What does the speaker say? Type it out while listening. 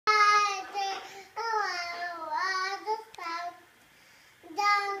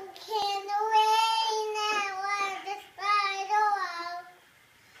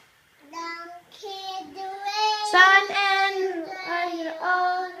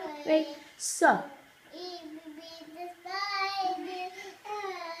Wait. So.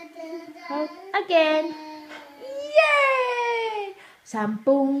 Again. Yay! 10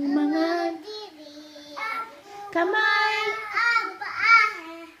 mga kamay.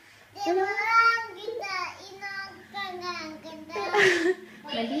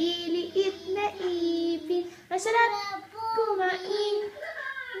 Maliliit na ipin. Masarap kumain.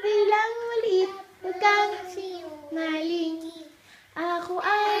 Bilang maliit. Huwag kang sinungaling. Ako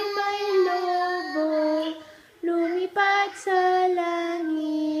ay may lobo. Lumipad sa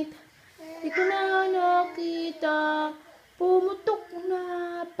langit. Di ko na nakita. Pumutok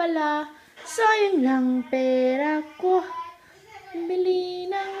na pala. Sayang lang pera ko. Bili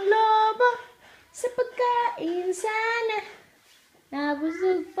ng lobo. Sa pagkain sana.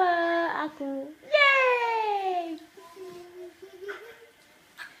 Nabusog pa ako. Yay!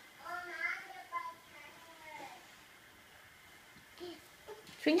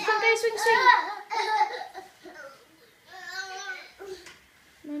 Swing, swing kayo, swing, swing.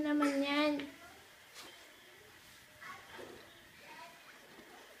 Ano naman yan?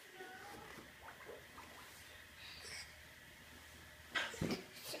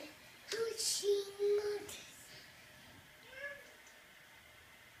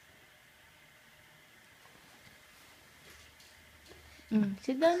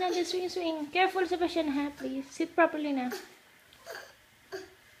 Sit down na, just swing, swing. Careful, Sebastian, ha, please. Sit properly na.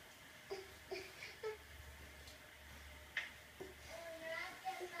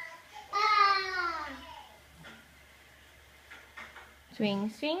 Swing,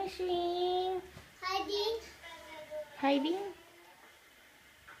 swing, swing. Hiding. Hiding.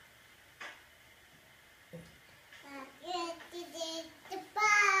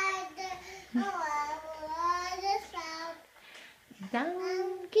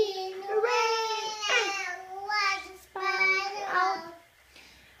 Down came the rain.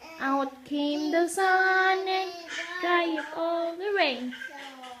 Out came the sun and dried all the rain.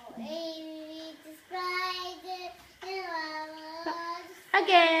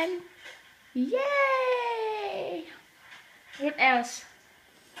 Again. Yay! What else?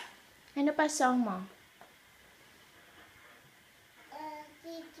 Ano pa song mo?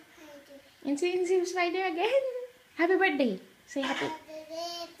 Insane Spider again? Happy birthday! Say happy.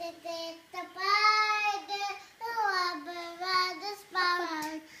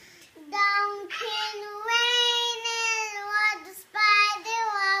 Down came the rain and what the spider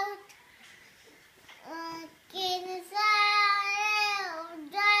out. Came the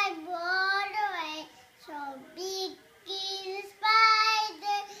sun, drive all the way. So big is the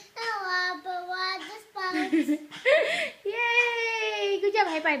spider and what the spider. Yay! Good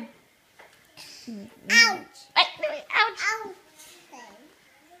job, high five. Ouch! Ay, ouch! Ouch!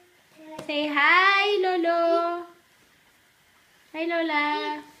 Say hi, Lolo. Hi,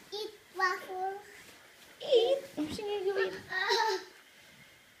 Lola. Eat waffle. Eat. Sige, gawin.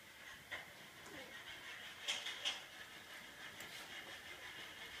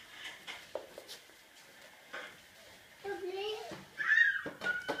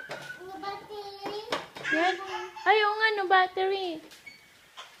 Yan. Ay, oo nga, no battery.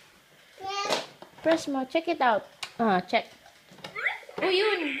 Press mo. Check it out. Check. Oh,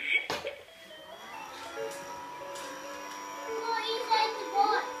 yun.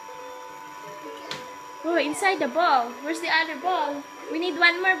 Oh, inside the ball. Where's the other ball? We need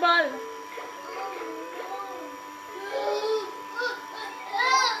one more ball.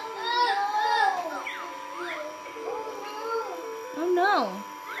 Oh, no.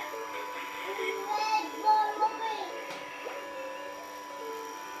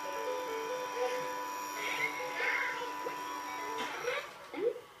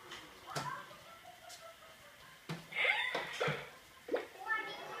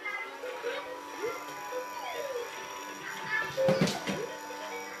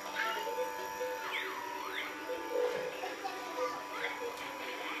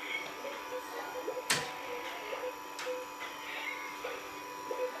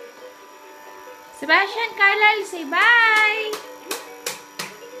 Sebastian, Carlisle, say bye!